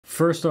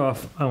First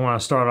off, I want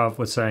to start off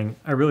with saying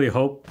I really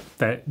hope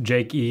that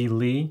Jake E.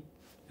 Lee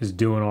is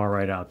doing all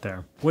right out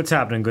there. What's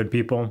happening, good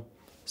people?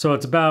 So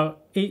it's about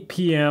 8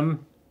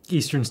 p.m.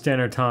 Eastern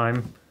Standard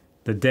Time,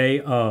 the day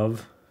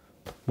of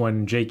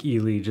when Jake E.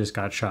 Lee just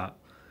got shot.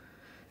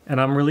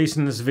 And I'm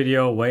releasing this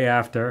video way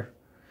after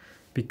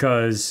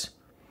because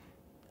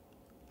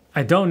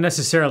I don't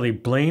necessarily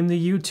blame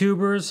the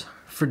YouTubers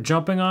for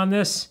jumping on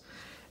this,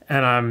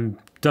 and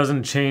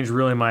doesn't change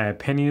really my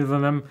opinion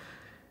of them.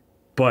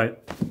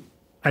 But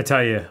I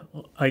tell you,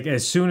 like,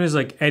 as soon as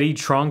like Eddie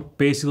Trunk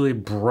basically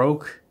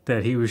broke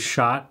that he was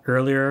shot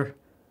earlier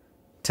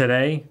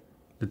today,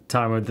 the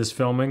time of this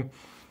filming,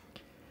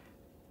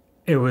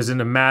 it was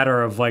in a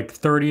matter of like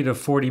 30 to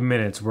 40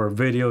 minutes where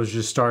videos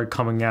just started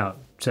coming out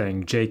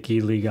saying Jake E.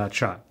 Lee got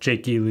shot,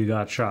 Jake E. Lee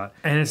got shot.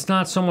 And it's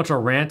not so much a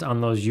rant on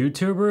those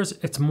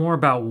YouTubers, it's more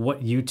about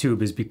what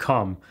YouTube has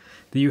become.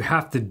 That you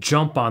have to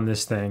jump on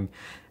this thing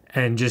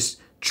and just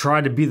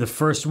try to be the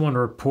first one to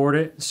report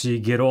it so you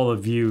get all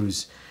the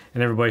views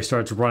and everybody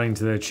starts running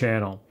to their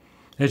channel.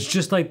 It's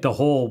just like the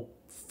whole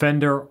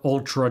Fender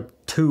Ultra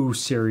II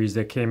series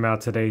that came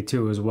out today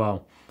too as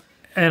well.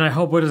 And I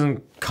hope it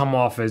doesn't come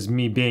off as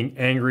me being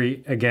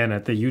angry again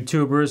at the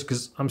YouTubers,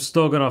 because I'm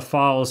still going to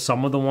follow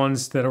some of the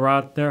ones that are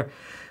out there.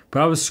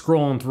 But I was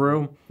scrolling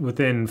through.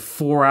 Within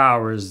 4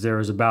 hours, there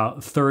was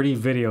about 30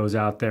 videos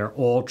out there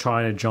all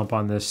trying to jump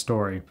on this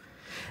story.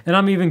 And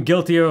I'm even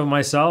guilty of it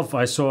myself.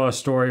 I saw a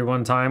story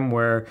one time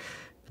where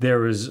there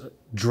was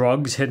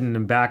drugs hidden in the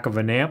back of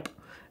an amp.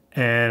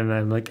 And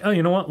I'm like, oh,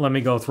 you know what? Let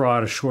me go throw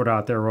out a short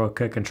out there real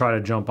quick and try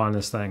to jump on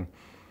this thing.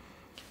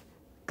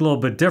 A little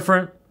bit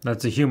different.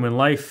 That's a human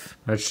life.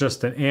 That's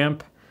just an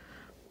amp.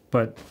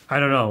 But I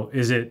don't know.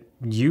 Is it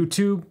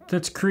YouTube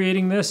that's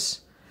creating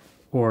this?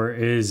 Or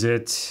is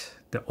it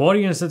the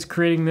audience that's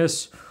creating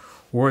this?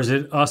 Or is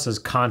it us as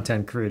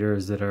content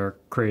creators that are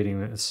creating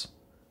this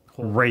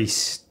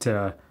race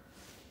to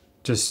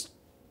just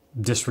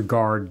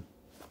disregard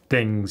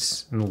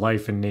things in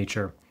life and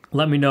nature?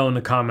 Let me know in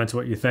the comments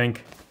what you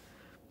think.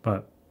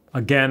 But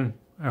again,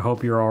 I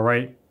hope you're all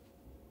right,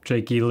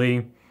 Jake E.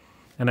 Lee.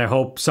 And I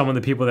hope some of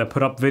the people that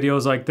put up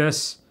videos like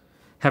this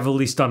have at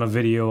least done a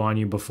video on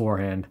you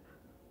beforehand,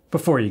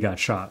 before you got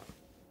shot.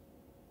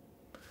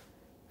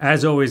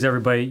 As always,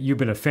 everybody, you've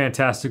been a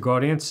fantastic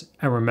audience.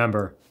 And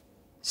remember,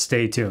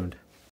 stay tuned.